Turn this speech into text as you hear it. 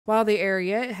While the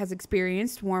area has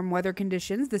experienced warm weather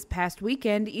conditions this past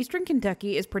weekend, eastern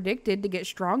Kentucky is predicted to get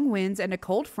strong winds and a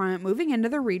cold front moving into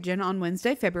the region on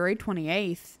Wednesday, February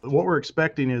 28th. What we're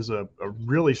expecting is a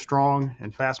really strong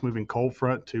and fast-moving cold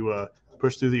front to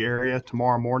push through the area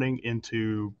tomorrow morning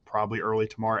into probably early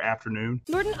tomorrow afternoon.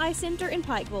 Norton Eye Center in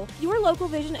Pikeville, your local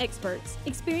vision experts.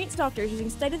 Experienced doctors using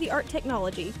state-of-the-art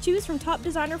technology. Choose from top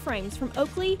designer frames from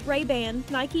Oakley, Ray-Ban,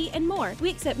 Nike, and more.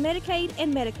 We accept Medicaid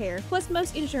and Medicare, plus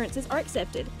most insurances are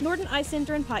accepted. Norton Eye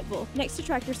Center in Pikeville, next to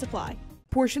Tractor Supply.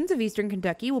 Portions of eastern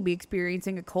Kentucky will be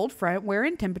experiencing a cold front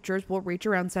wherein temperatures will reach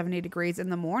around 70 degrees in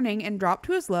the morning and drop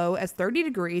to as low as 30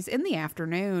 degrees in the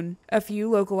afternoon. A few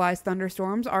localized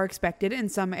thunderstorms are expected in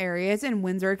some areas, and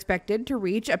winds are expected to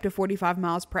reach up to 45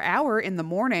 miles per hour in the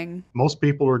morning. Most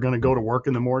people are going to go to work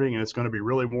in the morning and it's going to be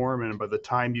really warm, and by the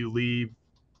time you leave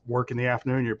work in the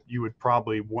afternoon, you would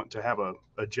probably want to have a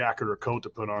jacket or coat to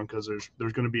put on because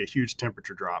there's going to be a huge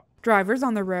temperature drop. Drivers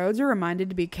on the roads are reminded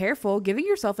to be careful, giving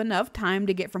yourself enough time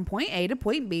to get from point A to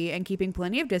point B and keeping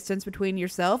plenty of distance between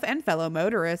yourself and fellow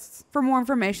motorists. For more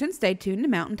information, stay tuned to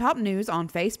Mountaintop News on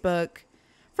Facebook.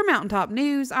 For Mountaintop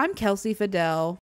News, I'm Kelsey Fidel.